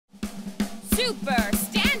super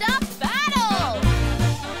stand-up battle!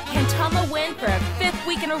 Can Tama win for a 5th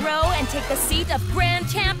week in a row and take the seat of Grand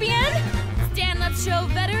Champion? Stand-up show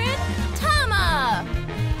veteran, Tama!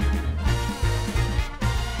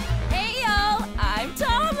 Hey yo, I'm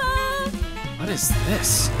Tama! What is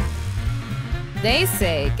this? They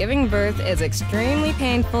say giving birth is extremely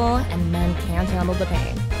painful and men can't handle the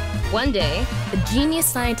pain. One day, the genius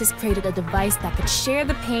scientist created a device that could share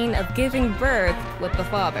the pain of giving birth with the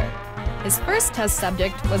father. His first test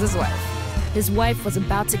subject was his wife. His wife was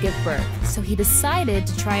about to give birth, so he decided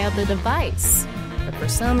to try out the device. But for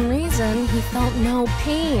some reason, he felt no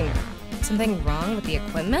pain. Something wrong with the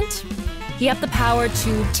equipment? He upped the power to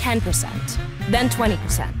 10%, then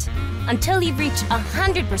 20%, until he reached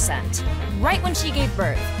 100%, right when she gave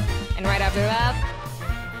birth. And right after that,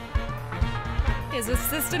 his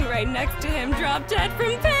assistant right next to him dropped dead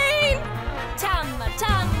from pain! Tama,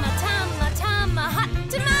 Tama, Tama, Tama, hot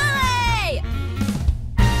tamale!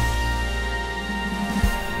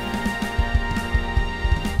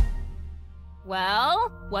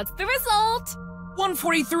 Well, what's the result?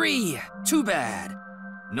 143! Too bad.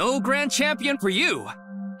 No grand champion for you.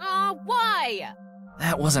 Why?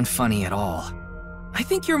 That wasn't funny at all. I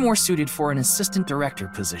think you're more suited for an assistant director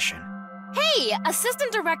position. Hey,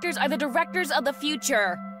 assistant directors are the directors of the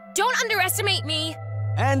future. Don't underestimate me.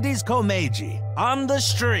 Andes Komeji, on the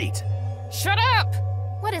street. Shut up!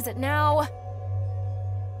 What is it now?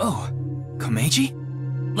 Oh, Komeji?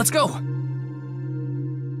 Let's go!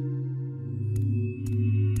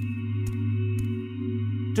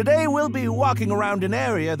 Today we'll be walking around an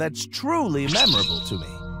area that's truly memorable to me.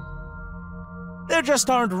 There just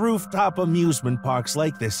aren't rooftop amusement parks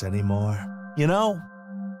like this anymore, you know?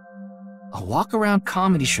 A walk-around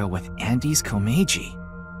comedy show with Andes Komeji.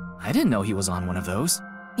 I didn't know he was on one of those.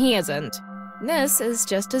 He isn't. This is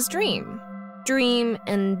just his dream. Dream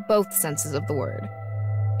in both senses of the word.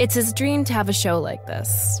 It's his dream to have a show like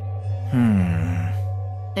this.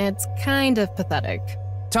 It's kind of pathetic.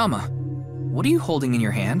 Tama, what are you holding in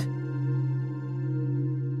your hand?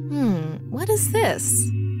 What is this?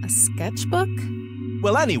 A sketchbook?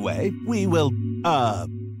 Well, anyway, we will,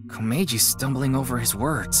 Komeji's stumbling over his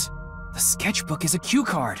words. The sketchbook is a cue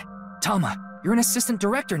card. Tama, you're an assistant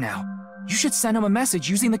director now. You should send him a message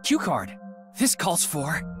using the cue card. This calls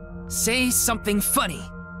for, say something funny.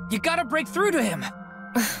 You gotta break through to him.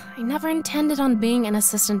 I never intended on being an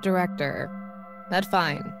assistant director. But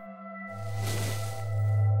fine.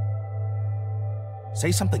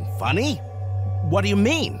 say something funny? What do you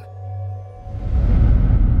mean?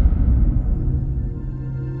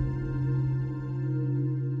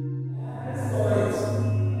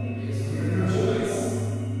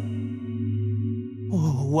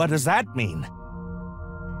 What does that mean?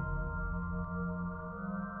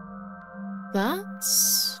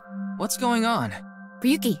 That's... What's going on?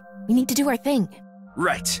 Ryuki, we need to do our thing.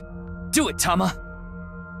 Right. Do it, Tama.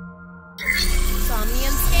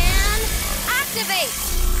 Somnium scan, activate!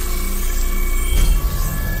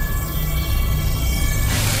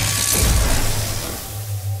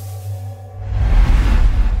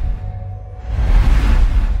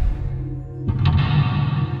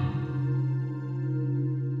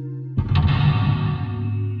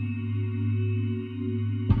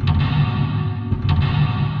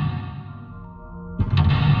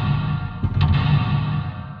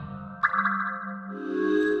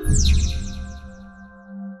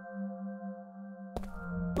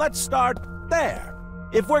 Let's start there.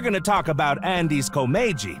 If we're gonna talk about Andes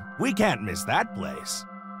Komeji, we can't miss that place.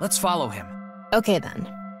 Let's follow him. Okay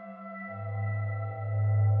then.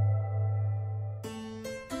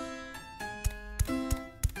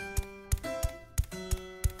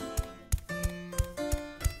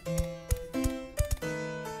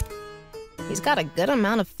 He's got a good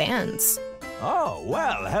amount of fans. Oh,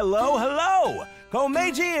 well, hello, hello!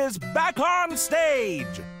 Komeji is back on stage!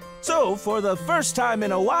 So, for the first time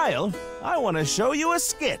in a while, I want to show you a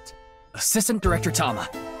skit. Assistant Director Tama,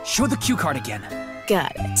 show the cue card again.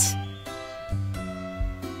 Got it.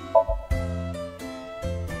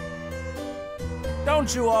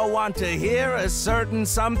 Don't you all want to hear a certain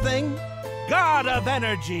something? God of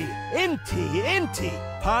energy, Inti,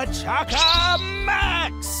 Pachaka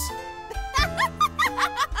Max!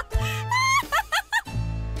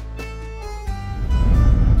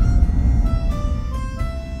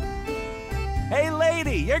 Hey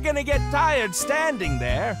lady, you're gonna get tired standing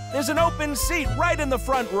there. There's an open seat right in the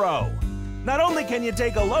front row. Not only can you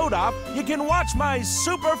take a load off, you can watch my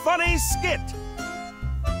super funny skit.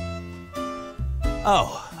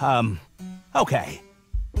 Oh, okay.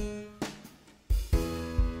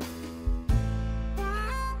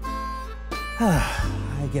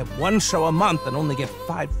 I get one show a month and only get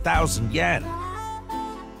 5,000 yen.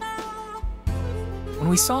 When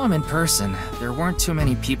we saw him in person, there weren't too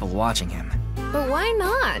many people watching him. But why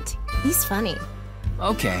not? He's funny.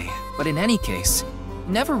 Okay, but in any case,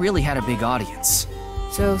 he never really had a big audience.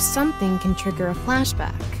 So something can trigger a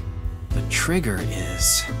flashback. The trigger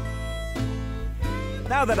is...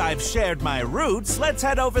 Now that I've shared my roots, let's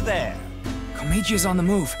head over there. Komeji is on the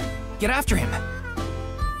move. Get after him.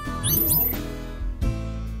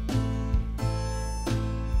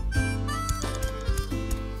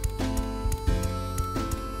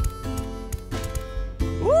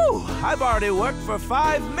 Woo! I've already worked for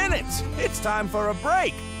 5 minutes. It's time for a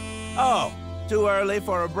break. Oh, too early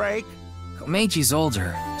for a break? Komeji's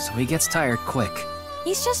older, so he gets tired quick.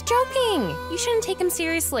 He's just joking. You shouldn't take him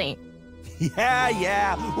seriously.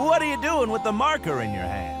 Yeah. What are you doing with the marker in your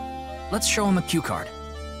hand? Let's show him a cue card.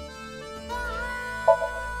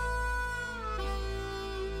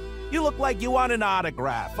 You look like you want an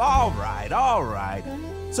autograph. All right.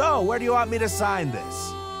 So, where do you want me to sign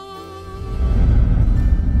this?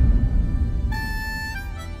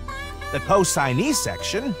 The co-signee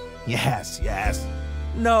section? Yes.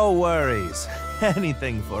 No worries.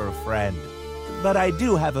 Anything for a friend. But I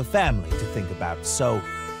do have a family to think about, so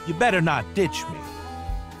you better not ditch me.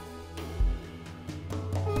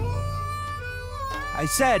 I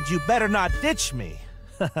said you better not ditch me.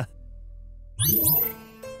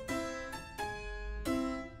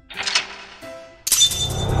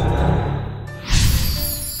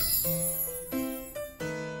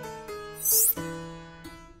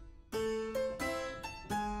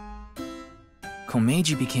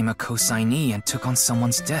 Komeji became a co-signee and took on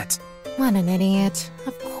someone's debt. What an idiot.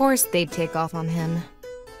 Of course they'd take off on him.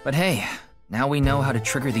 But hey, now we know how to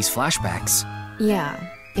trigger these flashbacks. Yeah,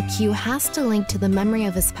 the cue has to link to the memory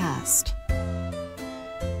of his past.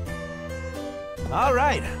 All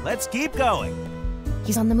right, let's keep going.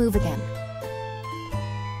 He's on the move again.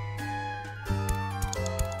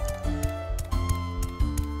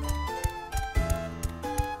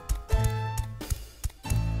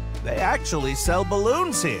 They actually sell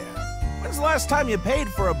balloons here. When's the last time you paid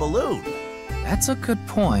for a balloon? That's a good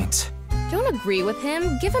point. Don't agree with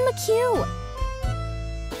him. Give him a cue.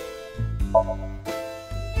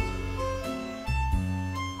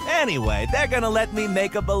 Anyway, they're gonna let me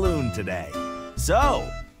make a balloon today. So,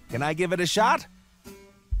 can I give it a shot?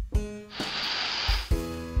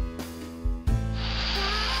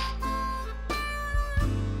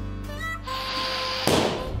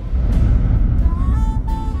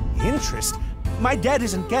 Interest? My debt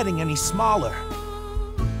isn't getting any smaller.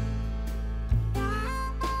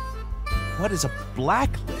 What is a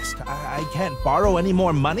blacklist? I can't borrow any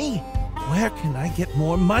more money? Where can I get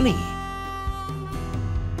more money?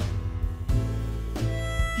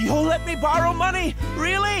 You'll let me borrow money?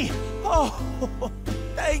 Really? Oh,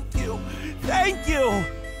 thank you. Thank you.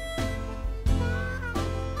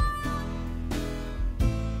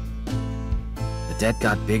 The debt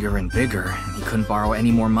got bigger and bigger, and he couldn't borrow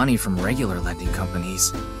any more money from regular lending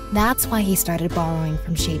companies. That's why he started borrowing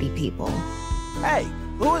from shady people. Hey,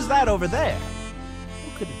 who is that over there?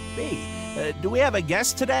 Who could it be? Do we have a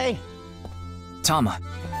guest today? Tama,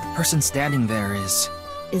 the person standing there is...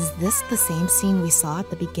 Is this the same scene we saw at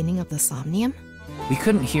the beginning of the Somnium? We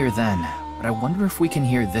couldn't hear then, but I wonder if we can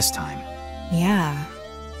hear this time. Yeah.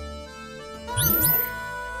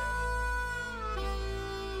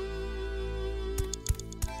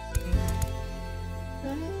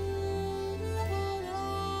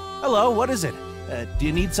 Hello, what is it? Do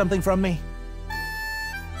you need something from me?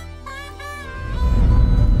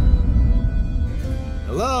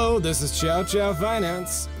 Hello, this is Chow Chow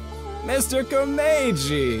Finance. Mr.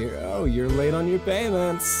 Komeji! Oh, you're late on your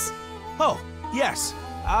payments. Oh, yes.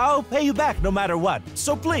 I'll pay you back no matter what.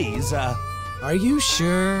 So please, Are you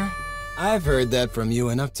sure? I've heard that from you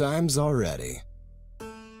enough times already.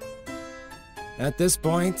 At this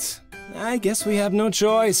point, I guess we have no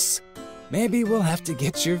choice. Maybe we'll have to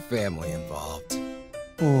get your family involved.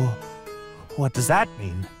 Oh, what does that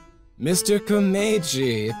mean? Mr.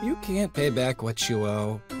 Komeji, if you can't pay back what you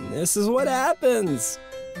owe, this is what happens.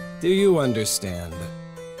 Do you understand?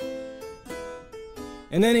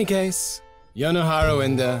 In any case, Yoneharu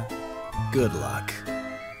Enda, good luck.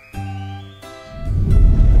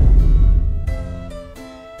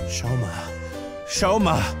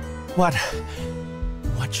 Shoma,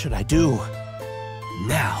 what should I do?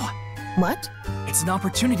 Now, What? it's an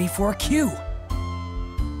opportunity for a cue.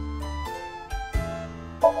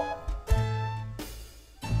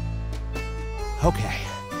 Okay,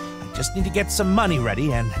 I just need to get some money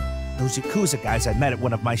ready, and those Yakuza guys I met at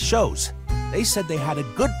one of my shows, they said they had a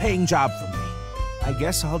good-paying job for me. I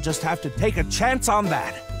guess I'll just have to take a chance on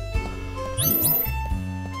that.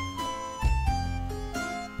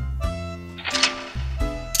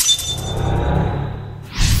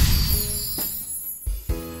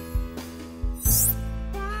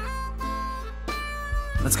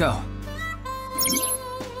 Let's go.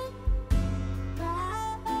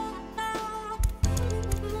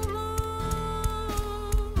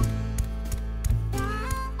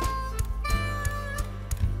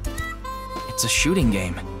 It's a shooting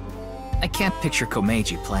game. I can't picture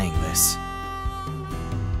Komeji playing this.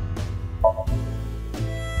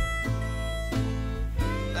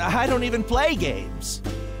 I don't even play games.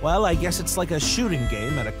 Well, I guess it's like a shooting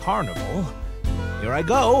game at a carnival. Here I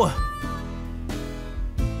go.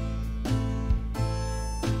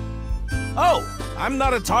 Oh, I'm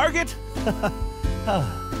not a target?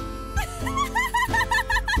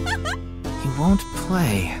 He won't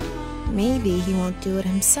play. Maybe he won't do it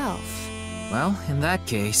himself. Well, in that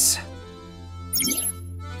case...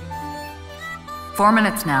 4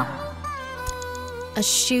 minutes now. A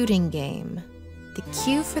shooting game. The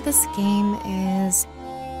cue for this game is...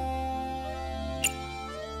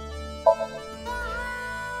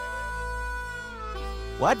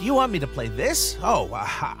 What? You want me to play this? Oh,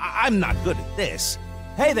 I'm not good at this.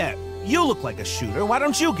 Hey there, you look like a shooter. Why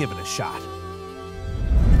don't you give it a shot?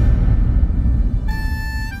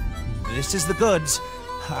 This is the goods.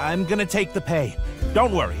 I'm gonna take the pay.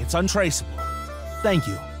 Don't worry, it's untraceable. Thank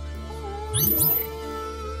you.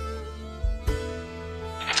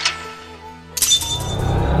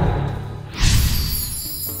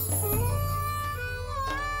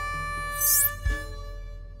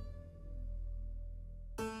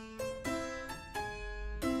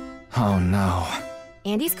 Oh no.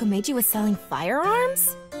 Andes Komeji was selling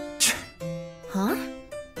firearms? Huh?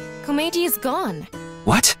 Komeji is gone.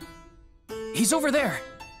 What? He's over there!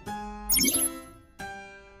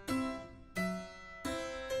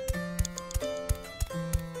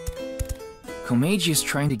 Komeji is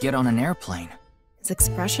trying to get on an airplane. His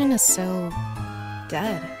expression is so...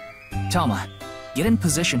 dead. Tama, get in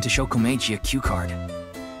position to show Komeji a cue card.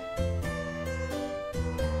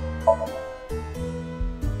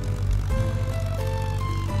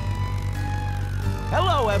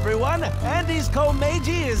 Hello, everyone. Andes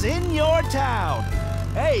Komeji is in your town.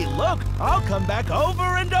 Hey, look, I'll come back over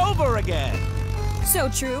and over again. So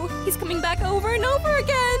true. He's coming back over and over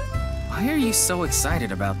again. Why are you so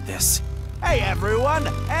excited about this? Hey, everyone.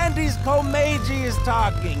 Andes Komeji is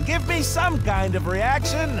talking. Give me some kind of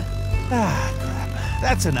reaction. Ah, crap.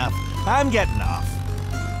 That's enough. I'm getting off.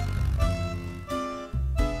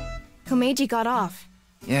 Komeji got off.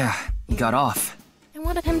 Yeah, he got off. I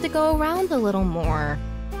wanted him to go around a little more.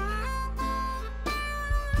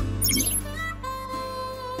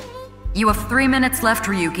 You have 3 minutes left,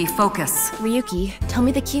 Ryuki. Focus. Ryuki, tell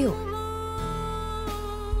me the cue.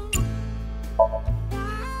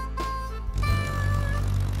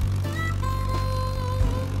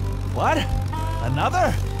 What?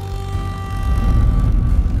 Another?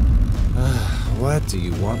 What do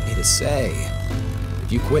you want me to say?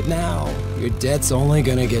 If you quit now, your debt's only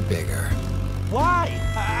gonna get bigger. Why?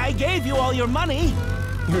 I gave you all your money.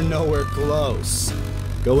 You're nowhere close.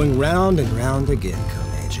 Going round and round again,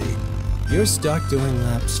 Komeji. You're stuck doing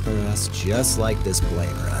laps for us just like this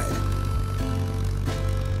plane ride.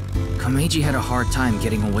 Komeji had a hard time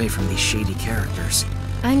getting away from these shady characters.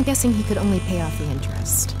 I'm guessing he could only pay off the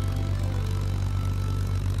interest.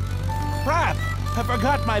 Crap! I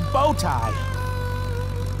forgot my bow tie.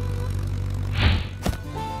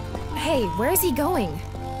 Hey, where's he going?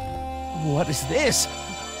 What is this?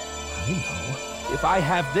 I know. If I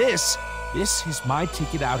have this, this is my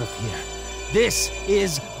ticket out of here. This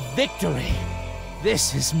is victory.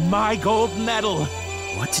 This is my gold medal.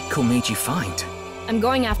 What did Komeji find? I'm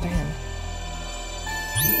going after him.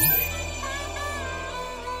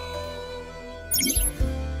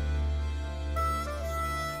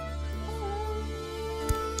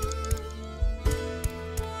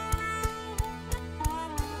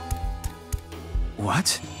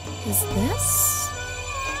 What? Is this?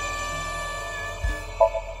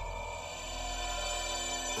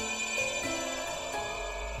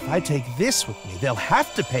 If I take this with me, they'll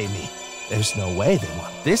have to pay me. There's no way they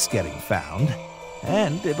want this getting found.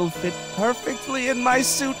 And it'll fit perfectly in my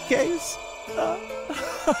suitcase.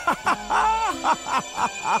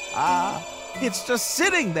 It's just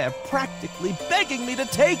sitting there, practically begging me to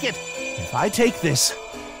take it. If I take this,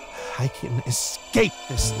 I can escape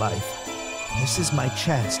this life. This is my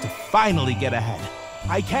chance to finally get ahead.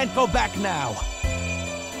 I can't go back now.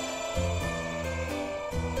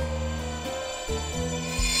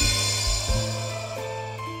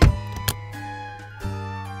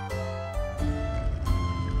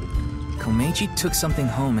 Komeji took something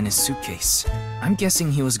home in his suitcase. I'm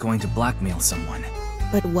guessing he was going to blackmail someone.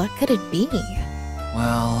 But what could it be?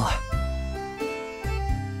 Well,